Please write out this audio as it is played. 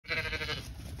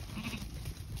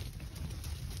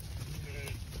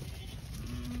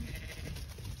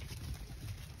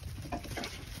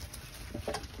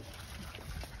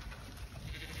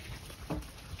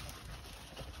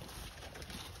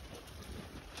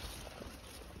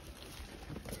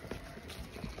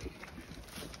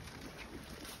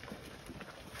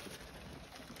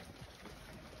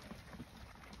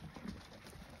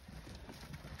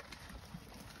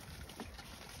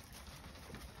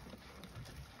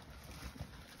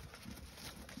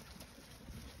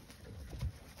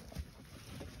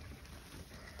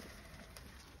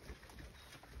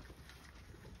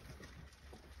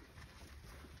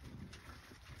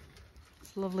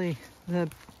It's lovely,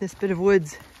 this bit of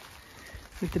woods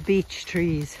with the beech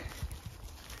trees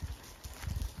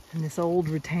and this old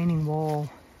retaining wall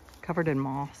covered in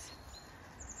moss.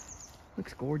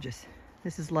 Looks gorgeous.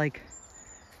 This is like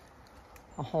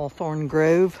a hawthorn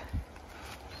grove.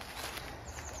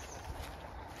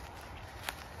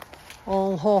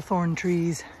 All hawthorn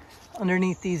trees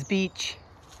underneath these beech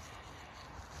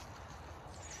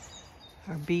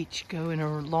go in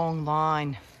a long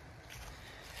line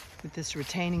with this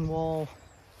retaining wall.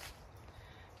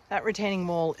 That retaining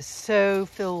wall is so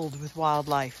filled with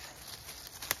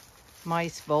wildlife.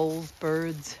 Mice, voles,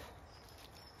 birds.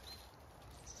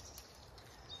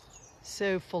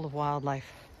 So full of wildlife.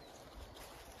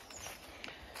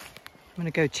 I'm gonna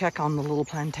go check on the little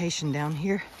plantation down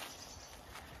here.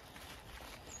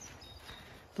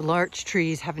 The larch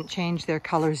trees haven't changed their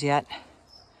colors yet.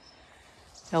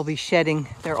 They'll be shedding.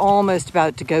 They're almost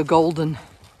about to go golden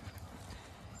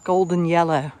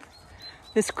yellow.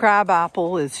 This crab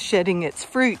apple is shedding its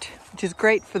fruit, which is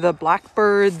great for the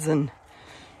blackbirds. And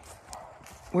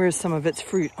where's some of its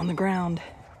fruit? On the ground.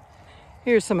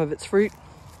 Here's some of its fruit.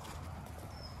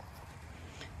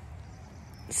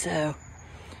 So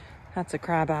that's a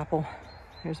crab apple.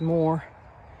 There's more.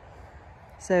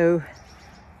 So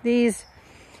these,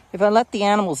 if I let the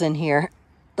animals in here,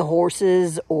 the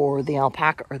horses or the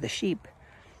alpaca or the sheep,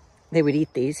 they would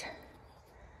eat these.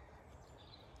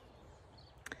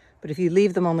 But if you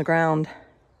leave them on the ground,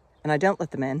 and I don't let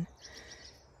them in,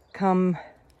 come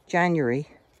January,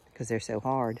 because they're so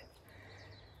hard,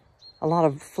 a lot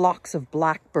of flocks of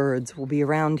blackbirds will be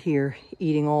around here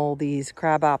eating all these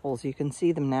crab apples. You can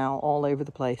see them now all over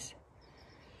the place.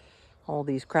 All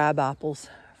these crab apples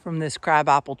from this crab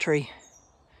apple tree.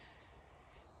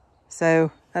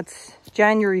 So that's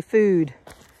January food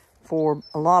for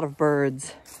a lot of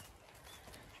birds.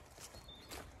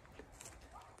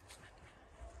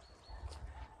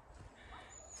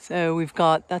 So we've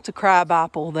got, that's a crab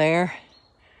apple there.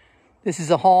 This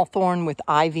is a hawthorn with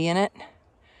ivy in it.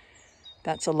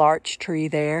 That's a larch tree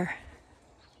there.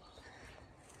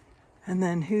 And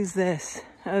then who's this?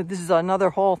 Oh, this is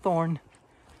another hawthorn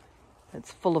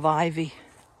that's full of ivy.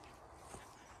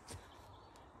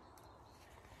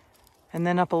 And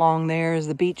then up along there is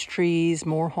the beech trees,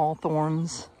 more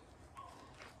hawthorns,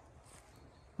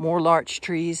 more larch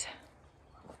trees.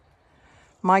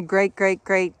 My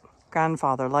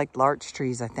great-great-great-grandfather liked larch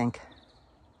trees, I think.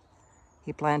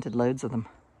 He planted loads of them.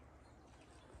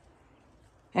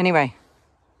 Anyway,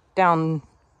 down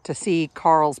to see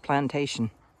Carl's plantation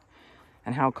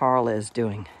and how Carl is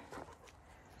doing.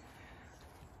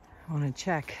 I want to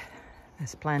check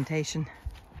this plantation.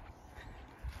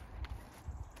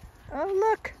 Oh,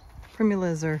 look,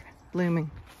 primulas are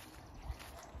blooming.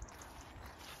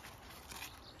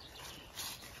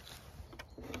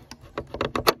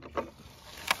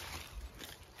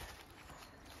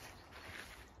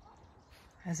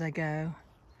 As I go,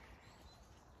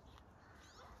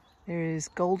 there is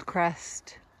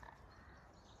goldcrest,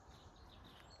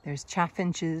 there's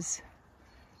chaffinches,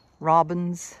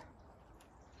 robins,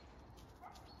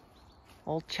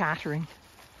 all chattering.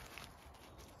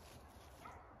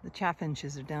 The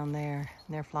chaffinches are down there,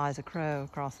 and there flies a crow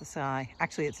across the sky.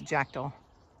 Actually, it's a jackdaw.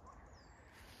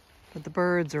 But the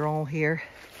birds are all here.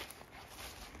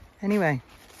 Anyway,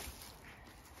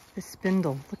 this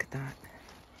spindle, look at that.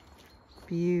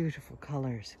 Beautiful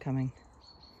colors coming.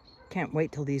 Can't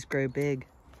wait till these grow big.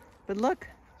 But look,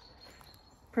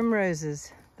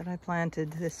 primroses that I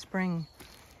planted this spring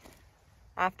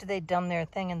after they'd done their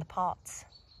thing in the pots.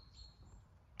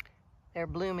 They're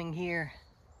blooming here.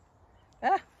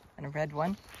 Ah, and a red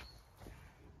one.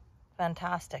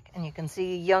 Fantastic. And you can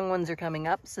see young ones are coming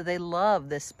up, so they love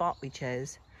this spot we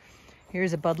chose.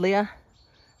 Here's a buddleia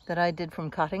that I did from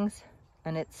cuttings,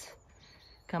 and it's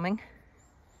coming.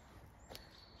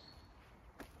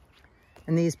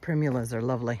 And these primulas are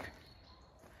lovely.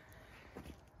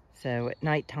 So at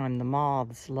night time, the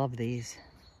moths love these.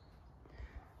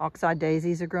 Oxeye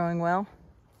daisies are growing well.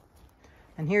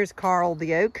 And here's Carl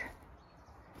the oak.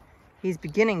 He's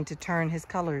beginning to turn his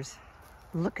colors.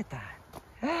 Look at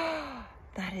that.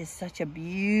 That is such a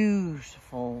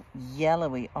beautiful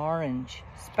yellowy orange.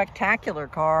 Spectacular,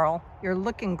 Carl. You're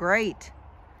looking great.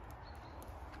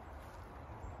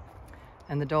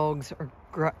 And the dogs are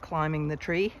climbing the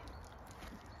tree.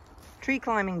 Tree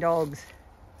climbing dogs.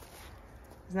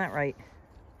 Isn't that right?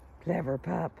 Clever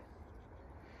pup.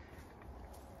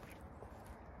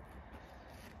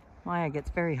 Maya gets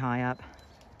very high up.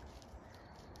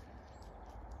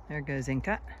 There goes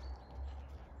Inca.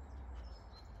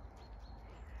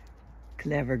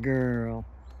 Clever girl.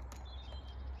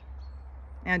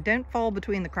 Now don't fall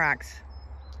between the cracks.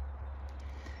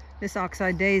 This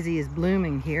oxeye daisy is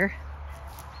blooming here.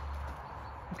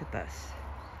 Look at this.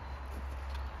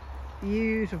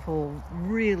 Beautiful,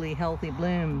 really healthy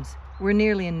blooms. We're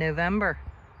nearly in November.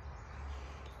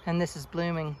 And this is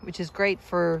blooming, which is great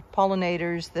for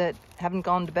pollinators that haven't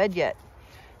gone to bed yet.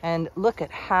 And look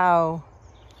at how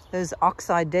those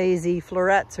oxeye daisy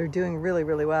florets are doing really,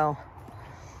 really well.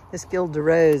 This Gueule de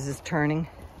Rose is turning.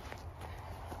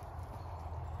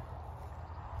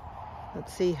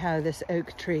 Let's see how this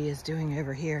oak tree is doing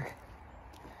over here.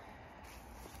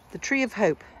 The Tree of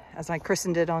Hope, as I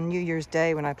christened it on New Year's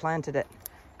Day when I planted it.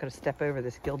 I've got to step over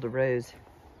this Gueule de Rose.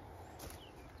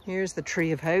 Here's the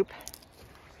Tree of Hope.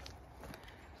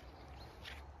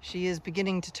 She is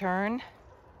beginning to turn.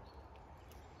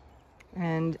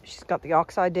 And she's got the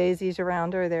oxeye daisies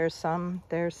around her. There's some.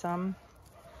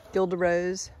 Gueule de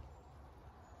Rose.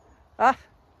 Ah!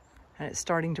 And it's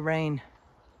starting to rain.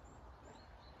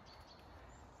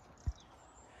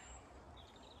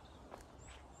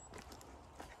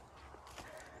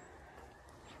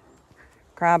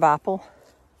 Crabapple,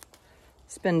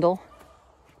 spindle,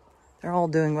 they're all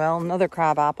doing well. Another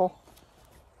crabapple,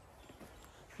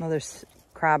 another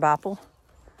crabapple.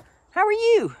 How are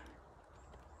you?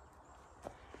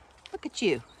 Look at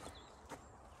you.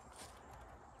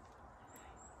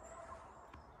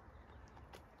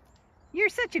 You're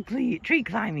such a tree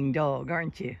climbing dog,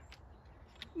 aren't you?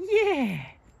 Yeah,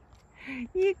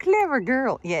 you clever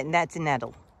girl. Yeah, and that's a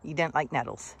nettle. You don't like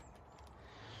nettles.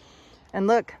 And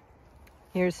look.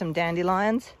 Here's some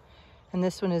dandelions, and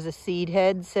this one is a seed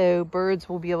head, so birds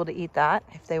will be able to eat that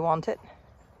if they want it.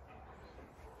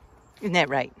 Isn't that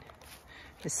right?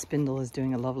 This spindle is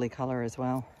doing a lovely color as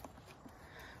well.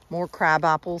 More crab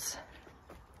apples,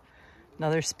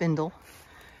 another spindle,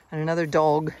 and another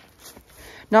dog.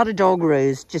 Not a dog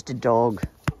rose, just a dog.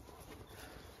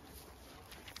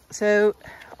 So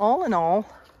all in all,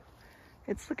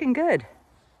 it's looking good.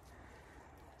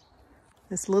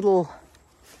 This little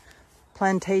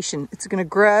plantation, it's going to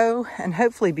grow and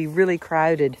hopefully be really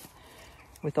crowded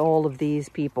with all of these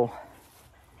people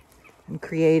and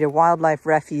create a wildlife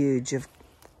refuge of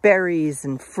berries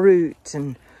and fruit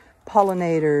and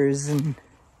pollinators. And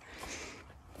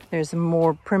there's some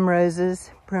more primroses.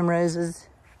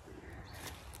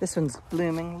 This one's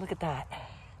blooming. Look at that.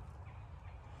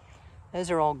 Those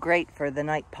are all great for the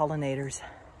night pollinators.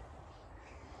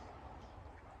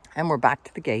 And we're back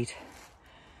to the gate.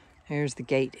 Here's the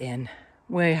gate in.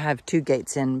 We have 2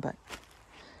 gates in, but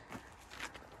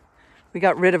we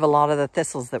got rid of a lot of the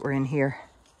thistles that were in here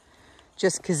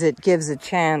just because it gives a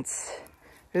chance.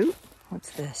 Ooh, what's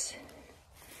this?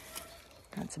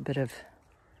 That's a bit of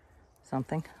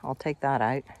something. I'll take that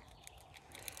out.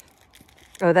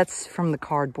 Oh, that's from the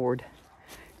cardboard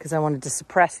because I wanted to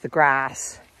suppress the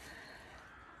grass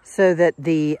so that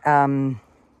the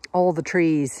all the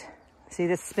trees. See,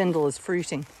 this spindle is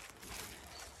fruiting.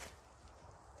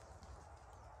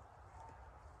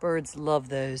 Birds love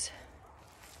those.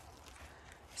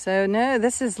 So no,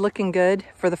 this is looking good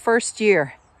for the first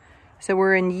year. So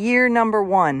we're in year number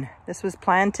 1. This was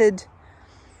planted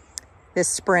this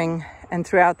spring, and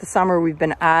throughout the summer we've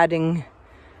been adding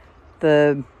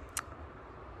the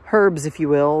herbs, if you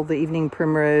will, the evening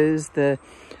primrose, the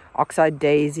oxeye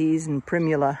daisies and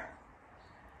primula,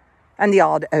 and the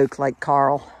odd oak like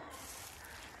Carl.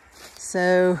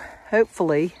 So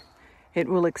hopefully it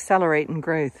will accelerate in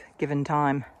growth given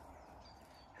time.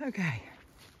 Okay,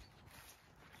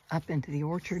 up into the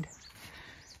orchard.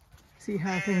 See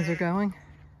how things are going.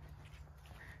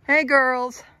 Hey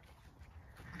girls.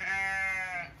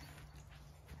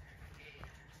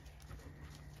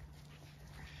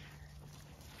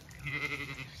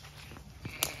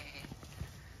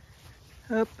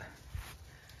 Up.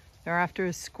 They're after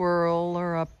a squirrel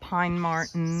or a pine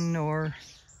marten or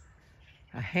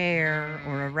a hare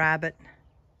or a rabbit.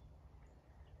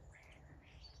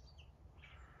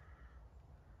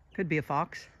 Could be a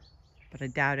fox, but I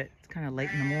doubt it. It's kind of late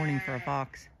in the morning for a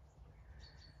fox.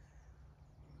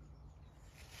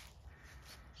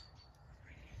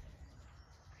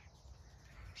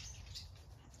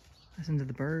 Listen to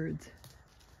the birds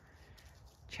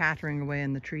chattering away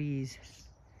in the trees.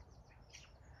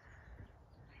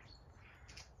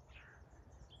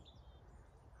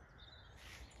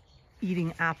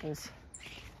 Eating apples.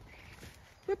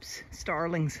 Whoops,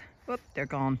 starlings. Whoop, they're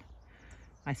gone.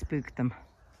 I spooked them.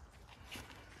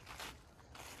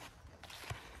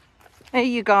 Hey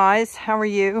you guys, how are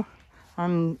you?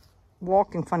 I'm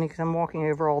walking funny because I'm walking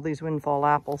over all these windfall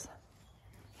apples.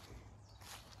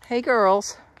 Hey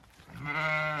girls.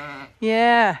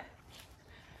 Yeah.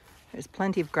 There's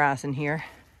plenty of grass in here.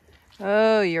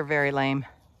 Oh, you're very lame.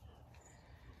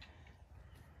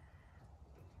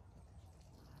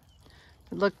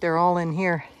 But look, they're all in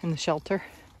here in the shelter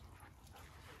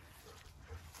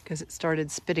because it started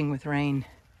spitting with rain.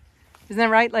 Isn't that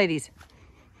right, ladies?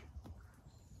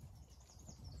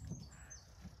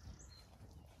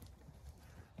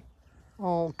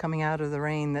 All coming out of the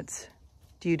rain that's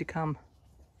due to come.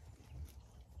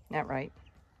 Isn't that right?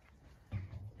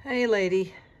 Hey,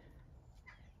 lady.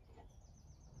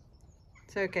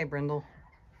 It's okay, Brindle.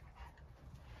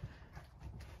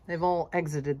 They've all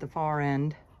exited the far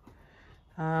end.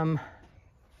 I'm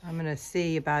gonna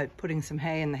see about putting some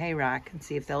hay in the hay rack and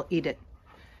see if they'll eat it.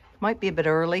 Might be a bit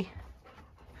early,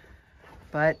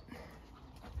 but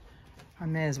I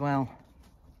may as well.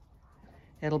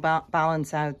 It'll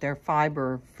balance out their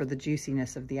fiber for the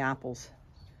juiciness of the apples.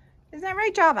 Is that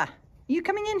right, Java? You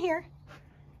coming in here?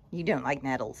 You don't like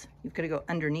nettles. You've got to go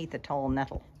underneath a tall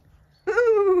nettle.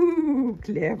 Ooh,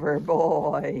 clever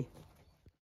boy.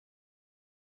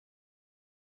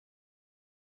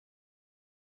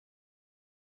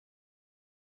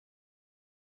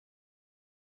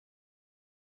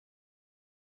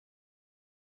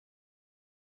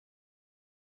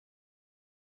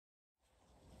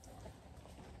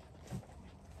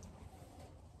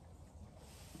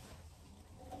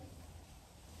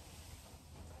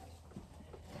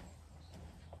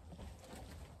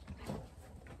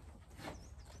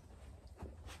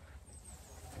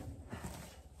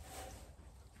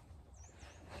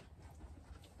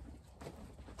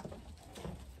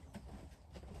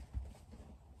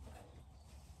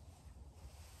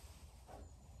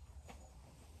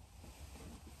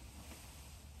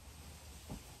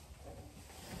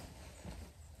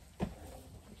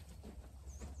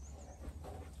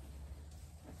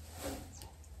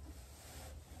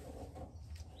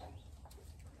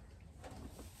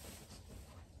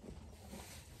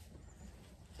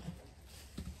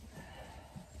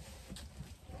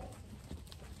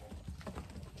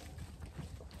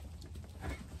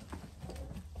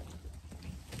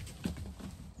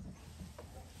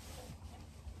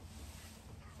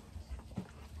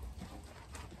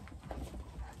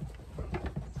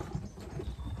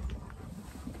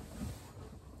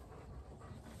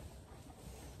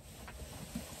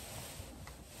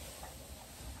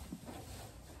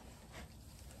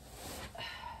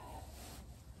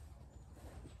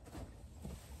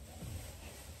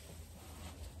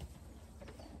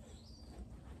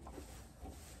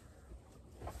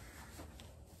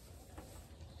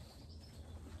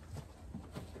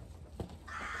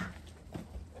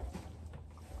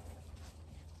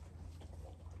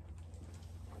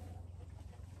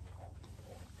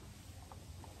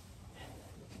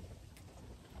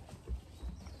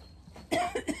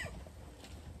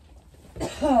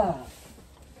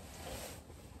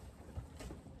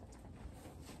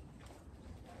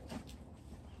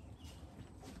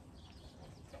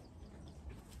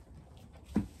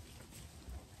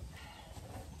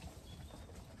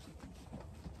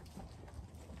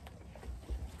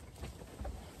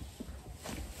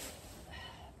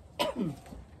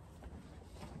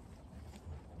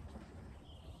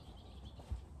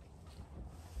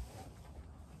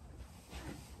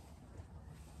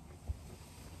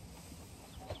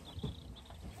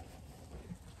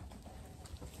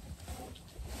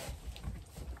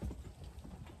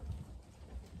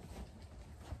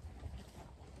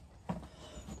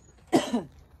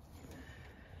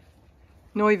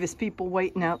 Nervous people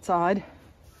waiting outside.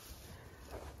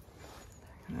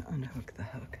 I'm gonna unhook the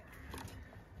hook.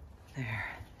 There.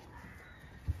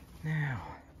 Now.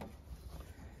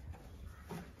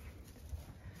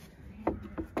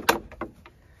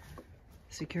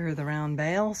 Secure the round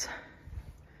bales.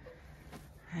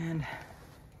 And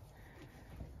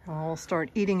I'll start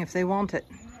eating if they want it.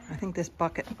 I think this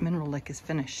bucket mineral lick is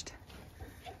finished.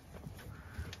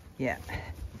 Yeah.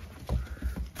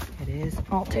 It is.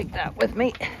 I'll take that with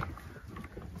me.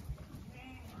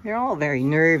 You're all very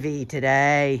nervy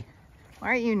today. Why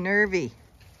are you nervy?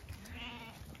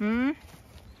 Hmm?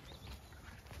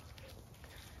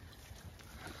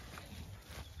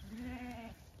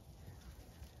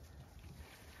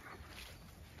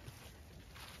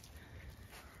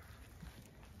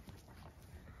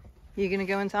 You gonna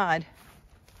go inside?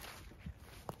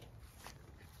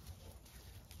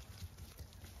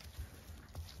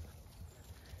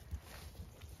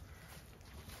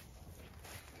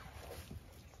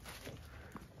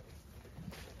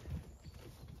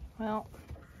 Well,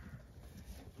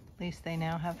 at least they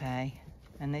now have hay,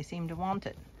 and they seem to want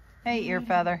it. Hey, ear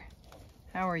feather,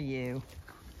 how are you?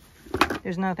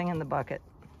 There's nothing in the bucket.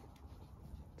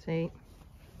 See?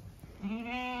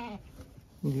 Yeah.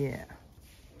 You're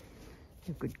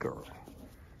a good girl.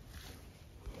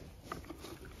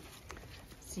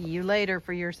 See you later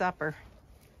for your supper.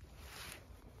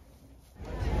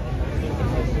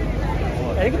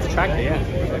 I think it's a tractor, yeah.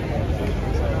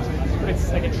 But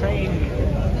it's like a train.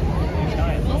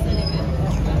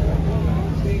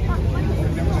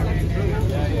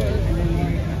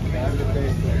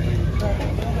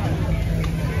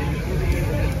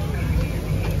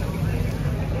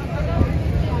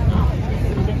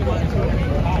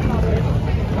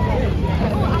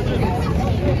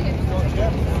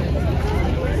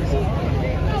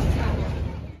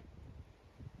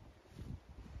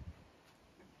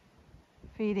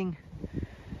 Feeding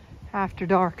after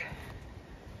dark.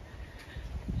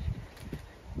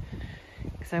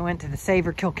 Because I went to the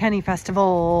Savour Kilkenny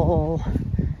Festival.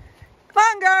 Come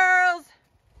on, girls!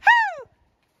 Woo!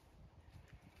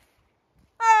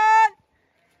 Come on!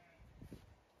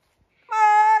 Come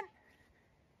on!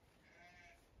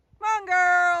 Come on,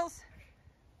 girls!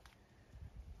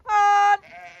 Come on!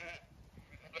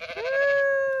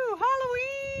 Woo!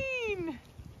 Halloween!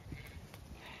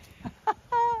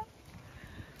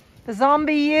 The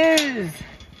zombie ewes.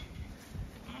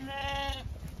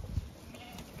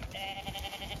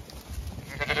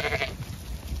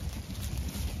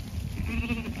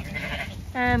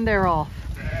 And they're off.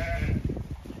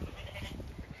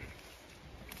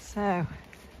 So,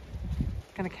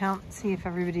 gonna count and see if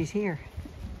everybody's here.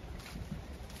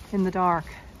 In the dark.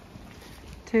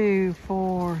 2,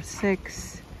 4,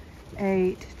 6,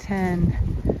 8,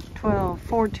 10, 12,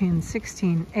 14,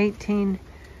 16, 18,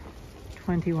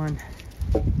 21.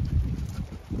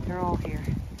 They're all here.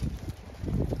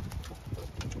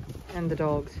 And the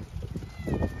dogs.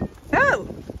 Oh!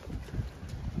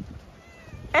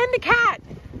 And the cat!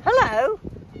 Hello!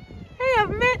 Hey,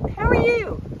 I've met. How are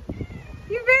you?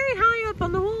 You're very high up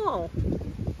on the wall.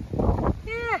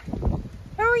 Yeah.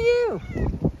 How are you?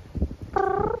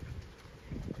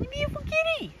 You beautiful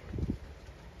kitty.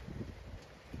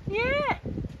 Yeah.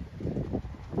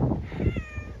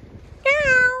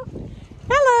 Meow.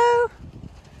 Hello.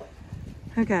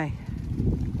 Okay.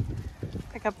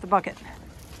 Pick up the bucket.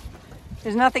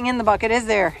 There's nothing in the bucket, is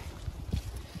there?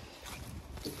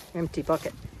 Empty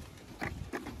bucket.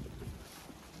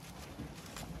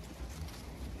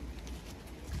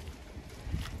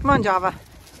 Come on, Java.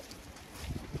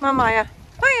 Come on, Maya.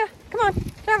 Maya, come on.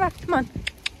 Java, come on.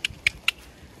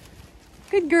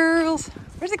 Good girls.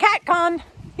 Where's the cat gone?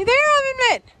 You there, Oven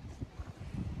Mitt?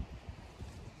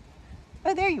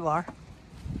 Oh, there you are.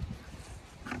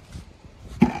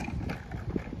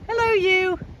 Hello,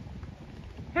 you.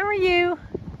 How are you?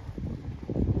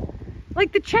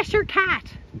 Like the Cheshire cat.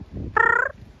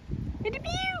 And a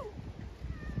mew.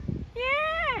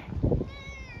 Yeah.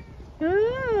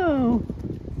 Oh.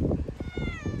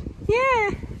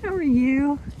 Yeah. How are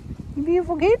you? You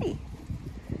beautiful kitty.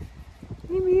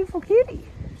 You beautiful kitty.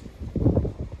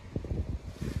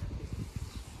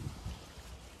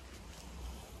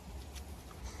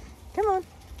 Come on.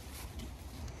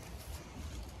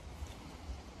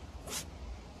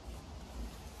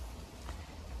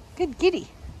 Good kitty.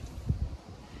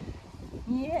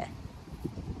 Yeah.